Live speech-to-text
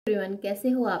Everyone, कैसे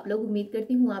हो आप लोग। उम्मीद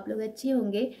करती हूँ आप लोग अच्छे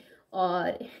होंगे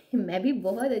और मैं भी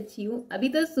बहुत अच्छी हूँ। अभी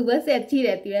तो सुबह से अच्छी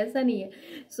रहती हूँ, ऐसा नहीं है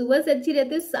सुबह से अच्छी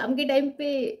रहती हूँ, शाम के टाइम पे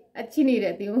अच्छी नहीं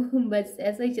रहती हूँ। बस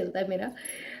ऐसा ही चलता है मेरा।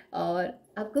 और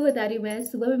आपको बता रही हूँ मैं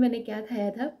सुबह में मैंने क्या खाया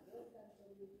था।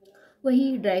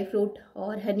 वही ड्राई फ्रूट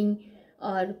और हनी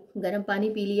और गर्म पानी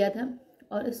पी लिया था।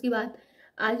 और उसके बाद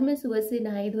आज मैं सुबह से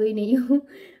नहाई धोई नहीं हूँ।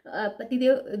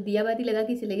 पतिदेव दिया बाती लगा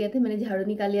के चले गए थे, मैंने झाड़ू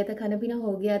निकाल लिया था, खाना पीना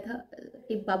हो गया था।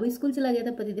 एक बाबू स्कूल चला गया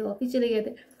था, पतिदेव ऑफिस चले गए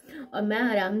थे और मैं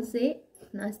आराम से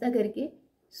नाश्ता करके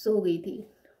सो गई थी।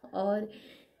 और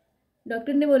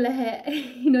डॉक्टर ने बोला है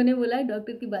इन्होंने बोला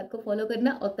डॉक्टर की बात को फॉलो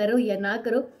करना, और करो या ना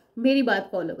करो मेरी बात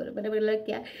फॉलो करो। मैंने बोला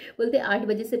क्या। बोलते 8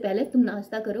 बजे से पहले तुम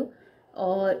नाश्ता करो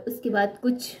और उसके बाद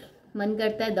कुछ मन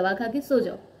करता है दवा खा के सो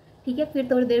जाओ, ठीक है। फिर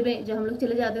थोड़ी देर में जब हम लोग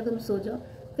चले जाते हैं तुम सो जाओ,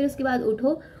 फिर उसके बाद उठो,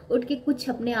 उठ के कुछ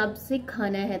अपने आप से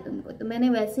खाना है तुमको। तो मैंने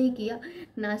वैसे ही किया,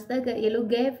 नाश्ता कर ये लोग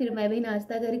गए, फिर मैं भी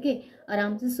नाश्ता करके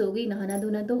आराम से सो गई। नहाना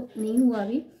धोना तो नहीं हुआ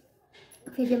अभी।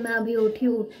 फिर जब मैं अभी उठ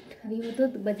रही हूँ तो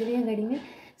बज रहे हैं घड़ी में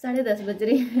 10:30 बज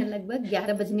रहे हैं, लगभग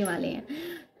 11 बजने वाले हैं।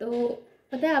 तो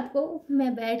पता है आपको,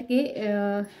 मैं बैठ के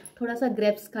थोड़ा सा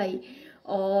ग्रेप्स खाई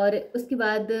और उसके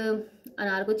बाद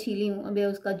अनार को छीली हूँ। अभी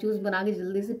उसका जूस बना के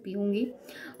जल्दी से पीऊँगी।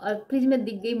 और फ्रिज में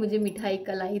दिख गई मुझे मिठाई,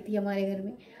 कल आई थी हमारे घर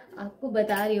में। आपको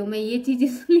बता रही हूँ मैं ये चीज़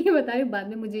इसलिए बता रही हूँ, बाद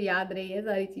में मुझे याद रही है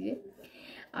सारी चीज़ें।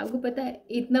 आपको पता है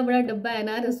इतना बड़ा डब्बा है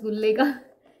ना रसगुल्ले का,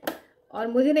 और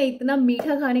मुझे ना इतना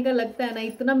मीठा खाने का लगता है ना,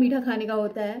 इतना मीठा खाने का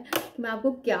होता है कि मैं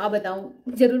आपको क्या बताऊं।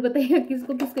 जरूर बताइएगा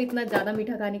किसको किसको इतना ज़्यादा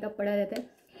मीठा खाने का पड़ा रहता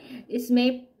है।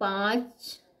 इसमें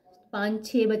पाँच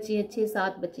छः बच्चे हैं,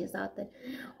 6-7 बच्चे साथ है।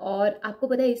 और आपको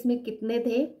पता है इसमें कितने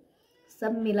थे,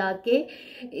 सब मिला के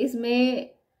इसमें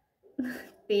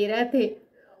 13 थे।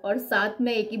 और 7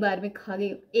 में एक ही बार में खा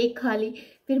गई। एक खा ली,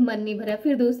 फिर मन नहीं भरा,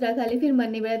 फिर दूसरा खा ली, फिर मन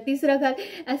नहीं भरा, तीसरा खा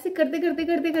ली। ऐसे करते करते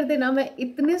करते करते ना मैं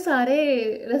इतने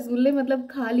सारे रसगुल्ले मतलब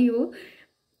खा ली हूँ।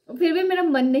 फिर भी मेरा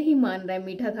मन नहीं मान रहा है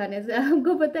मीठा खाने से।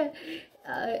 आपको पता है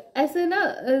ऐसे ना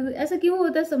ऐसा क्यों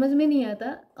होता है समझ में नहीं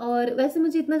आता। और वैसे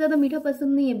मुझे इतना ज़्यादा मीठा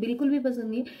पसंद नहीं है, बिल्कुल भी पसंद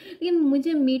नहीं है। लेकिन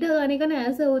मुझे मीठा खाने का ना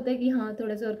ऐसा होता है कि हाँ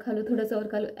थोड़ा सा और खा लो, थोड़ा सा और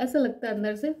खा लो, ऐसा लगता है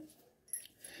अंदर से।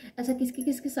 ऐसा किसके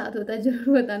किसके साथ होता है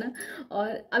ज़रूर बताना। और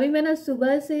अभी मैं ना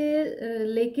सुबह से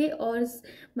लेके और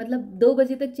मतलब 2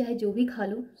 बजे तक चाहे जो भी खा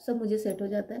लूँ सब मुझे सेट हो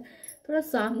जाता है। थोड़ा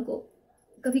शाम को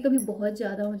कभी कभी बहुत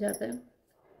ज़्यादा हो जाता है।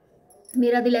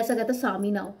 मेरा दिल ऐसा कहता है शाम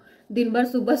ही ना हो, दिन भर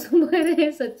सुबह सुबह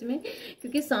रहे सच में।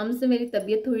 क्योंकि शाम से मेरी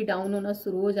तबीयत थोड़ी डाउन होना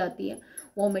शुरू हो जाती है,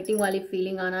 वॉमिटिंग वाली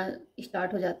फीलिंग आना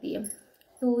स्टार्ट हो जाती है।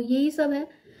 तो यही सब है।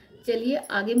 चलिए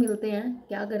आगे मिलते हैं,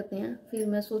 क्या करते हैं। फिर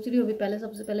मैं सोच रही हूँ अभी पहले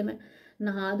सबसे पहले मैं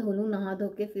नहा धो लूँ, नहा धो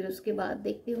के फिर उसके बाद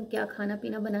देखती हूँ क्या खाना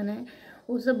पीना बनाना है,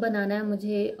 वो सब बनाना है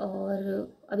मुझे।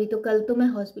 और अभी तो कल तो मैं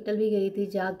हॉस्पिटल भी गई थी,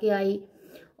 जाके आई।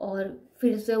 और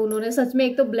फिर से उन्होंने सच में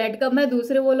एक तो ब्लड का, मैं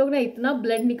दूसरे वो लोग ना इतना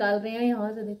ब्लड निकाल रहे हैं,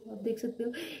 यहाँ से देखो आप देख सकते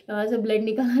हो, यहाँ से ब्लड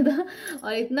निकाला था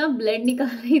और इतना ब्लड निकाल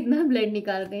रहे, इतना ब्लड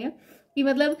निकाल रहे हैं कि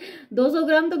मतलब 200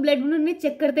 ग्राम तो ब्लड उन्होंने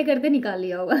चेक करते करते निकाल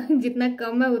लिया होगा। जितना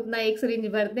कम है उतना एक सिरिंज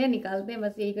भरते हैं निकालते हैं,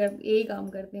 बस यही काम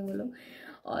करते हैं वो लोग।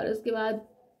 और उसके बाद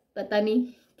पता नहीं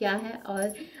क्या है।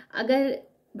 और अगर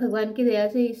भगवान की दया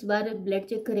से इस बार ब्लड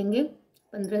चेक करेंगे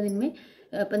 15 दिन में,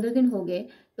 15 दिन हो गए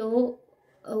तो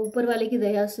ऊपर वाले की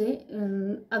दया से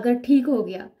अगर ठीक हो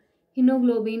गया,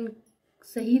 हीमोग्लोबिन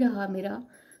सही रहा मेरा,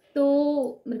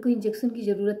 तो मेरे को इंजेक्शन की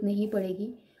ज़रूरत नहीं पड़ेगी।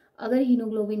 अगर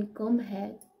हीमोग्लोबिन कम है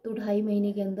तो 2.5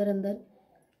 महीने के अंदर अंदर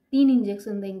 3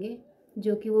 इंजेक्शन देंगे,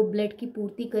 जो कि वो ब्लड की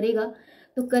पूर्ति करेगा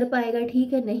तो कर पाएगा,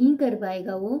 ठीक है। नहीं कर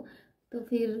पाएगा वो तो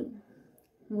फिर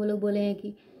वो लोग बोले हैं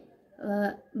कि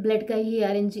ब्लड का ही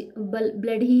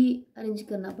ब्लड ही अरेंज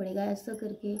करना पड़ेगा, ऐसा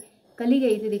करके। कल ही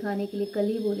गई थी दिखाने के लिए, कल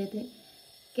ही बोले थे।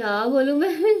 क्या बोलूँ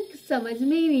मैं समझ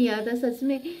में ही नहीं आता सच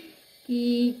में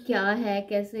कि क्या है,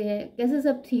 कैसे है, कैसे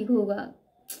सब ठीक होगा,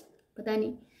 पता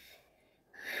नहीं।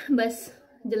 बस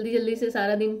जल्दी जल्दी से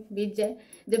सारा दिन बीत जाए।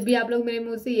 जब भी आप लोग मेरे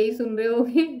मुंह से यही सुन रहे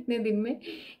होगे इतने दिन में,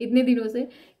 इतने दिनों से।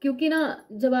 क्योंकि ना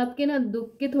जब आपके ना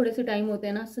दुख के थोड़े से टाइम होते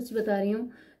हैं ना, सच बता रही हूँ,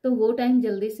 तो वो टाइम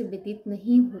जल्दी से व्यतीत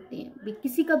नहीं होते हैं।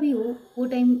 किसी का भी हो वो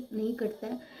टाइम नहीं कटता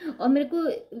है। और मेरे को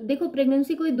देखो,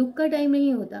 प्रेगनेंसी कोई दुख का टाइम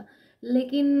नहीं होता,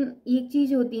 लेकिन एक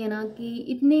चीज़ होती है ना कि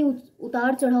इतने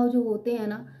उतार चढ़ाव जो होते हैं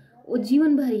ना, वो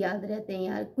जीवन भर याद रहते हैं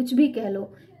यार। कुछ भी कह लो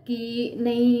कि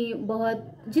नहीं,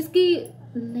 बहुत जिसकी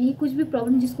नहीं, कुछ भी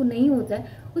प्रॉब्लम जिसको नहीं होता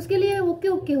है उसके लिए ओके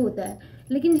ओके होता है,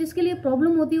 लेकिन जिसके लिए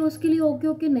प्रॉब्लम होती है उसके लिए ओके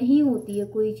ओके नहीं होती है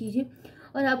कोई चीज़ें।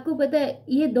 और आपको पता है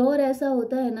ये दौर ऐसा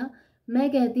होता है ना, मैं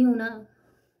कहती हूँ ना,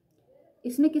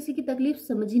 इसमें किसी की तकलीफ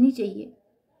समझनी चाहिए।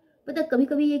 पता कभी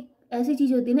कभी एक ऐसी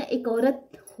चीज़ होती है ना, एक औरत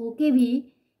होके भी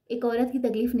एक औरत की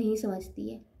तकलीफ नहीं समझती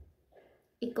है।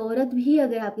 एक औरत भी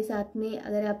अगर आपके साथ में,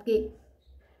 अगर आपके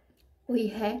कोई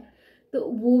है, तो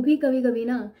वो भी कभी कभी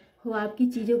ना वो आपकी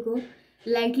चीज़ों को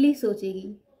लाइटली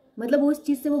सोचेगी। मतलब वो उस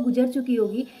चीज़ से वो गुजर चुकी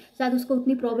होगी, शायद उसको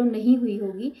उतनी प्रॉब्लम नहीं हुई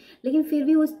होगी, लेकिन फिर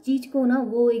भी उस चीज़ को ना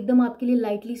वो एकदम आपके लिए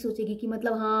लाइटली सोचेगी कि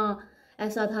मतलब हाँ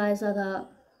ऐसा था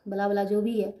भला भला जो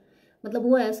भी है, मतलब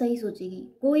वो ऐसा ही सोचेगी।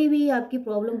 कोई भी आपकी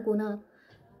प्रॉब्लम को ना,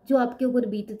 जो आपके ऊपर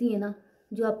बीतती है ना,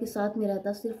 जो आपके साथ में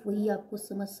रहता, सिर्फ वही आपको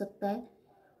समझ सकता है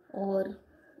और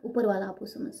ऊपर वाला आपको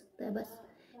समझ सकता है। बस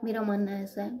मेरा मानना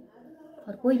ऐसा है।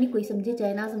 और कोई नहीं, कोई समझे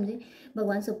चाहे ना समझे,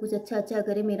 भगवान सब कुछ अच्छा अच्छा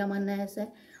करे, मेरा मानना ऐसा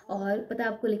है। और पता है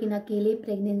आपको, लेकिन अकेले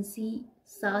प्रेगनेंसी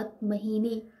 7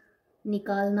 महीने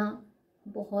निकालना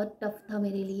बहुत टफ था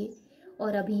मेरे लिए,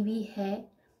 और अभी भी है।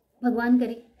 भगवान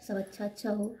करे सब अच्छा अच्छा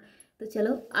हो। तो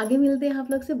चलो आगे मिलते हैं।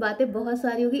 आप लोग से बातें बहुत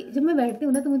सारी होगी। जब मैं बैठती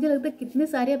हूँ ना तो मुझे लगता है कितने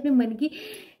सारे अपने मन की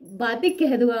बातें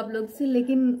कह दूँ आप लोग से,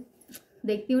 लेकिन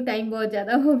देखती हूँ टाइम बहुत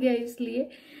ज़्यादा हो गया, इसलिए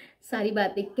सारी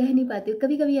बातें कह नहीं पाती हूँ।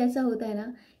 कभी कभी ऐसा होता है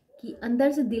ना कि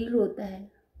अंदर से दिल रोता है,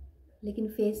 लेकिन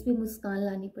फेस पे मुस्कान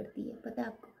लानी पड़ती है। पता है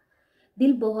आपको,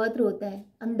 दिल बहुत रोता है,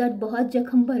 अंदर बहुत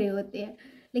जख्म भरे होते हैं,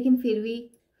 लेकिन फिर भी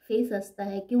फेस हंसता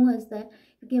है। क्यों हंसता है?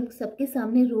 क्योंकि हम सबके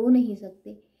सामने रो नहीं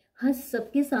सकते। हंस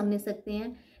सबके सामने सकते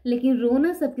हैं, लेकिन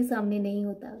रोना सबके सामने नहीं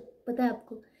होता। पता है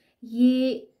आपको,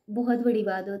 ये बहुत बड़ी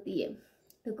बात होती है।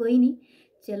 तो कोई नहीं,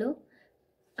 चलो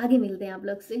आगे मिलते हैं आप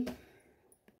लोग से।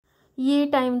 ये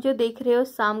टाइम जो देख रहे हो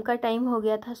शाम का टाइम हो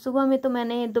गया था। सुबह में तो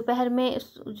मैंने दोपहर में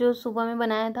जो सुबह में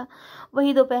बनाया था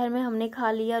वही दोपहर में हमने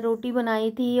खा लिया। रोटी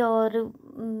बनाई थी और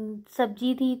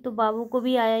सब्जी थी, तो बाबू को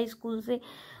भी आया स्कूल से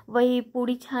वही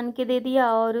पूड़ी छान के दे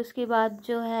दिया। और उसके बाद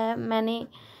जो है मैंने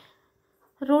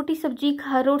रोटी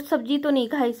सब्जी तो नहीं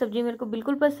खाई, सब्जी मेरे को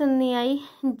बिल्कुल पसंद नहीं आई।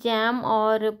 जैम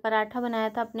और पराठा बनाया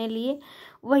था अपने लिए,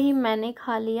 वही मैंने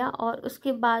खा लिया। और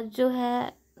उसके बाद जो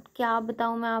है क्या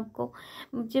बताऊँ मैं आपको,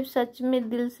 मुझे सच में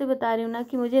दिल से बता रही हूँ ना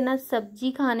कि मुझे ना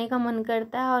सब्जी खाने का मन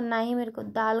करता है और ना ही मेरे को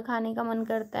दाल खाने का मन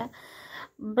करता है।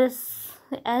 बस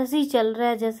ऐसे ही चल रहा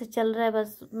है जैसे चल रहा है।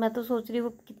 बस मैं तो सोच रही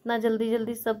हूँ कितना जल्दी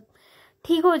जल्दी सब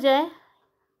ठीक हो जाए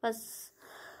बस।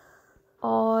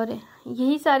 और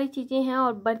यही सारी चीज़ें हैं।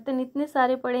 और बर्तन इतने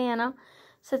सारे पड़े हैं ना,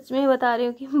 सच में बता रही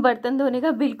हूँ कि बर्तन धोने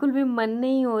का बिल्कुल भी मन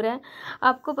नहीं हो रहा है।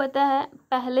 आपको पता है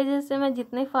पहले जैसे मैं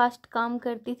जितने फास्ट काम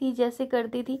करती थी, जैसे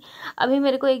करती थी, अभी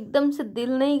मेरे को एकदम से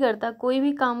दिल नहीं करता, कोई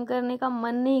भी काम करने का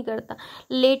मन नहीं करता।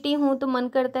 लेटी हूँ तो मन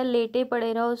करता है लेटे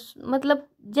पड़े रहो। मतलब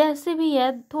जैसे भी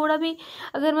है, थोड़ा भी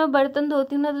अगर मैं बर्तन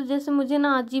धोती हूँ ना तो जैसे मुझे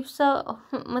ना अजीब सा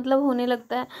मतलब होने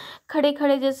लगता है, खड़े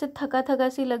खड़े जैसे थका थका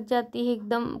सी लग जाती है,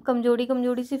 एकदम कमजोरी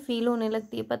कमजोरी सी फील होने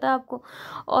लगती है, पता है आपको।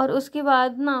 और उसके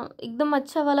बाद ना एकदम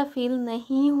अच्छा वाला फील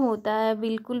नहीं होता है,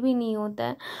 बिल्कुल भी नहीं होता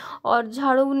है। और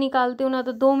झाड़ू निकालती हूँ ना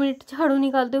तो 2 मिनट झाड़ू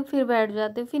निकालती हूँ, फिर बैठ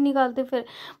जाती हूँ, फिर निकालती हूँ, फिर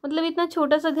मतलब इतना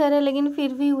छोटा सा घर है लेकिन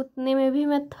फिर भी उतने में भी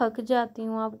मैं थक जाती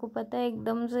हूँ। आपको पता है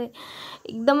एकदम से,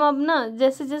 एकदम अब ना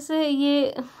जैसे जैसे ये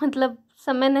मतलब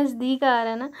समय नज़दीक आ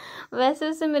रहा है ना, वैसे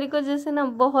वैसे मेरे को जैसे ना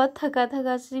बहुत थका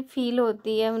थका सी फील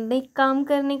होती है। नहीं, काम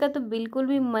करने का तो बिल्कुल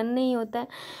भी मन नहीं होता है,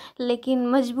 लेकिन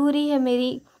मजबूरी है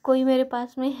मेरी, कोई मेरे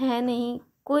पास में है नहीं,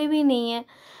 कोई भी नहीं है।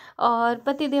 और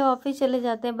पतिदेव ऑफिस चले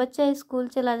जाते हैं, बच्चा स्कूल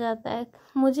चला जाता है,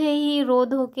 मुझे ही रो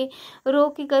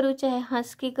के करूँ, चाहे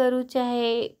हंस के करूँ,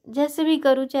 चाहे जैसे भी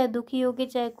करूँ, चाहे दुखी हो के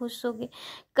चाहे खुश हो के,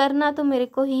 करना तो मेरे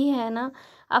को ही है ना।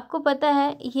 आपको पता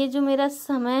है ये जो मेरा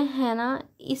समय है ना,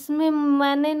 इसमें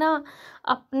मैंने ना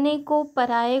अपने को,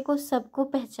 पराये को, सबको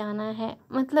पहचाना है।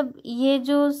 मतलब ये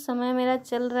जो समय मेरा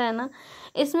चल रहा है ना,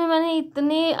 इसमें मैंने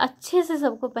इतने अच्छे से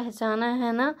सबको पहचाना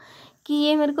है ना कि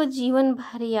ये मेरे को जीवन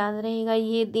भर याद रहेगा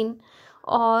ये दिन।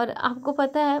 और आपको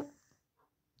पता है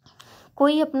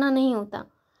कोई अपना नहीं होता।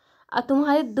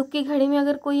 तुम्हारे दुख की घड़ी में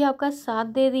अगर कोई आपका साथ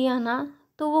दे दिया ना,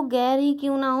 तो वो गैर ही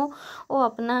क्यों ना हो, वो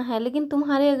अपना है। लेकिन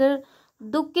तुम्हारे अगर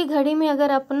दुख की घड़ी में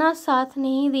अगर अपना साथ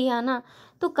नहीं दिया ना,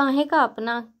 तो काहे का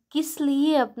अपना, किस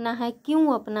लिए अपना है,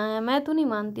 क्यों अपना है? मैं तो नहीं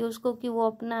मानती उसको कि वो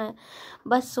अपना है,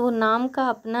 बस वो नाम का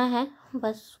अपना है,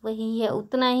 बस वही है,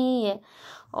 उतना ही है।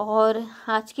 और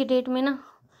आज की डेट में ना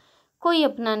कोई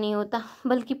अपना नहीं होता,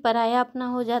 बल्कि पराया अपना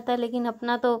हो जाता है। लेकिन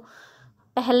अपना तो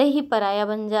पहले ही पराया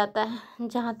बन जाता है,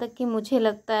 जहाँ तक कि मुझे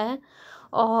लगता है।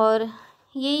 और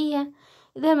यही है,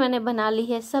 इधर मैंने बना ली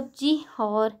है सब्जी,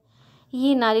 और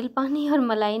ये नारियल पानी और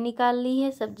मलाई निकाल ली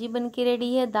है, सब्जी बन के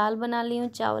रेडी है, दाल बना ली हूँ,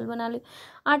 चावल बना ली हूँ,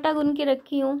 आटा गूंद के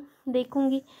रखी हूँ।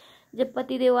 देखूँगी जब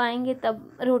पतिदेव आएंगे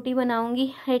तब रोटी बनाऊँगी।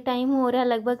 ये टाइम हो रहा है,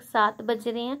 लगभग 7 बज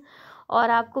रहे हैं। और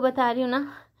आपको बता रही हूँ ना,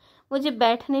 मुझे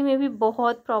बैठने में भी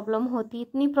बहुत प्रॉब्लम होती है,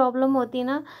 इतनी प्रॉब्लम होती है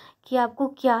ना कि आपको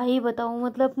क्या ही बताऊँ।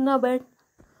 मतलब ना बैठ,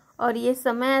 और ये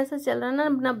समय ऐसा चल रहा है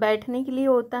ना बैठने के लिए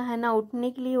होता है, ना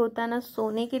उठने के लिए होता है, ना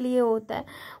सोने के लिए होता है।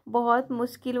 बहुत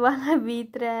मुश्किल वाला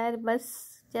बीत रहा है, बस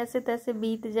जैसे तैसे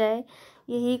बीत जाए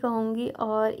यही कहूँगी।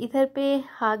 और इधर पे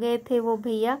आ गए थे वो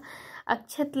भैया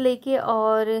अक्षत लेके,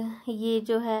 और ये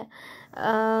जो है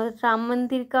राम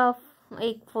मंदिर का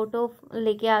एक फ़ोटो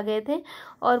लेके आ गए थे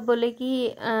और बोले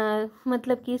कि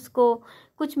मतलब कि इसको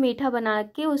कुछ मीठा बना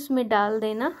के उसमें डाल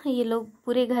देना। ये लोग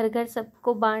पूरे घर घर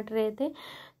सबको बांट रहे थे,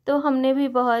 तो हमने भी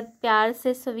बहुत प्यार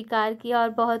से स्वीकार किया और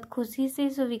बहुत खुशी से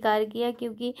स्वीकार किया,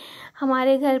 क्योंकि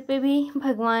हमारे घर पे भी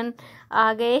भगवान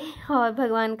आ गए और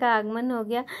भगवान का आगमन हो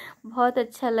गया। बहुत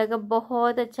अच्छा लगा,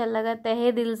 बहुत अच्छा लगा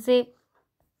तहे दिल से।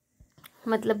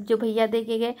 मतलब जो भैया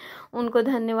देके गए उनको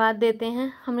धन्यवाद देते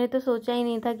हैं। हमने तो सोचा ही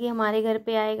नहीं था कि हमारे घर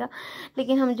पे आएगा,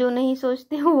 लेकिन हम जो नहीं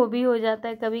सोचते वो भी हो जाता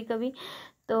है कभी कभी।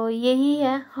 तो यही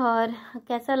है। और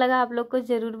कैसा लगा आप लोग को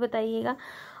ज़रूर बताइएगा।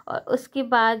 और उसके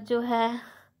बाद जो है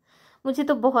मुझे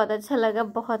तो बहुत अच्छा लगा,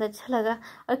 बहुत अच्छा लगा।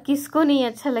 और किसको नहीं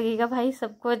अच्छा लगेगा भाई,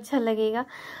 सबको अच्छा लगेगा।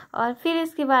 और फिर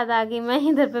इसके बाद आगे मैं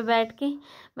इधर पे बैठ के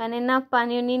मैंने ना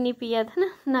पानी वानी नहीं पिया था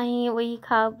ना ही वही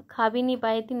खा भी नहीं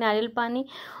पाई थी नारियल पानी,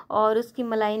 और उसकी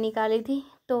मलाई निकाली थी।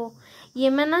 तो ये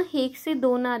मैं ना 1 से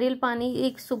 2 नारियल पानी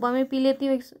एक सुबह में पी लेती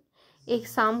हूँ, एक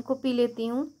शाम को पी लेती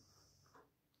हूँ,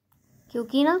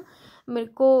 क्योंकि ना मेरे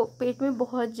को पेट में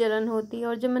बहुत जलन होती है।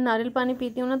 और जब मैं नारियल पानी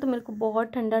पीती हूँ ना तो मेरे को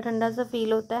बहुत ठंडा ठंडा सा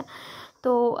फील होता है।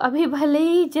 तो अभी भले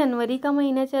ही जनवरी का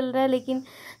महीना चल रहा है, लेकिन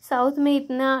साउथ में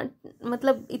इतना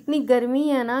मतलब इतनी गर्मी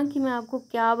है ना कि मैं आपको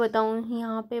क्या बताऊँ।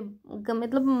 यहाँ पे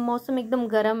मतलब मौसम एकदम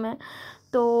गर्म है,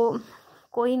 तो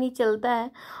कोई नहीं चलता है।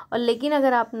 और लेकिन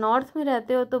अगर आप नॉर्थ में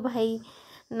रहते हो तो भाई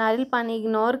नारियल पानी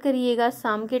इग्नोर करिएगा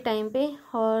शाम के टाइम पे,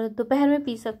 और दोपहर में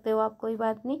पी सकते हो आप, कोई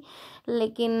बात नहीं,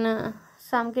 लेकिन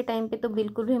शाम के टाइम पे तो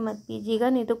बिल्कुल भी मत पीजिएगा,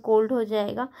 नहीं तो कोल्ड हो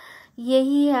जाएगा।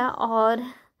 यही है। और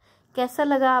कैसा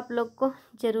लगा आप लोग को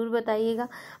ज़रूर बताइएगा।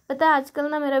 पता है आजकल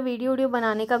ना मेरा वीडियो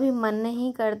बनाने का भी मन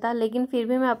नहीं करता, लेकिन फिर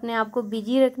भी मैं अपने आप को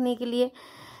बिजी रखने के लिए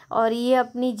और ये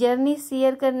अपनी जर्नी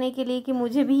शेयर करने के लिए कि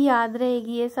मुझे भी याद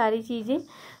रहेगी ये सारी चीज़ें,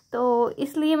 तो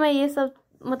इसलिए मैं ये सब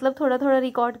मतलब थोड़ा थोड़ा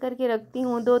रिकॉर्ड करके रखती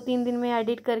हूँ। 2-3 दिन में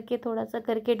एडिट करके थोड़ा सा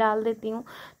करके डाल देती हूँ।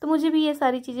 तो मुझे भी ये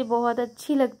सारी चीज़ें बहुत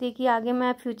अच्छी लगती है कि आगे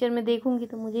मैं फ्यूचर में देखूँगी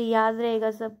तो मुझे याद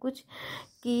रहेगा सब कुछ,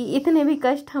 कि इतने भी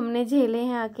कष्ट हमने झेले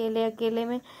हैं अकेले अकेले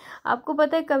में। आपको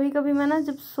पता है कभी कभी मैं ना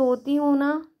जब सोती हूँ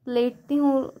ना, लेटती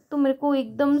हूँ, तो मेरे को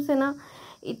एकदम से ना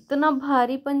इतना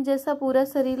भारीपन जैसा पूरा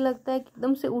शरीर लगता है कि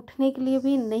एकदम से उठने के लिए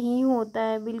भी नहीं होता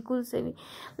है बिल्कुल से भी।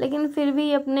 लेकिन फिर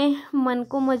भी अपने मन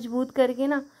को मजबूत करके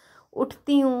ना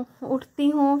उठती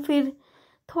हूँ, फिर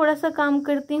थोड़ा सा काम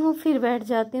करती हूँ, फिर बैठ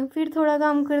जाती हूँ, फिर थोड़ा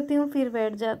काम करती हूँ, फिर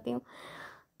बैठ जाती हूँ।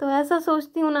 तो ऐसा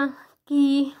सोचती हूँ ना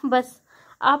कि बस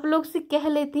आप लोग से कह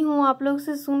लेती हूँ, आप लोग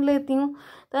से सुन लेती हूँ,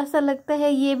 तो ऐसा लगता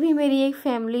है ये भी मेरी एक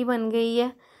फैमिली बन गई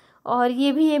है और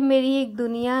ये भी मेरी एक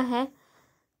दुनिया है।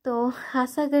 तो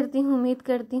आशा करती हूँ, उम्मीद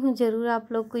करती हूँ ज़रूर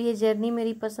आप लोग को ये जर्नी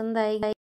मेरी पसंद आएगी।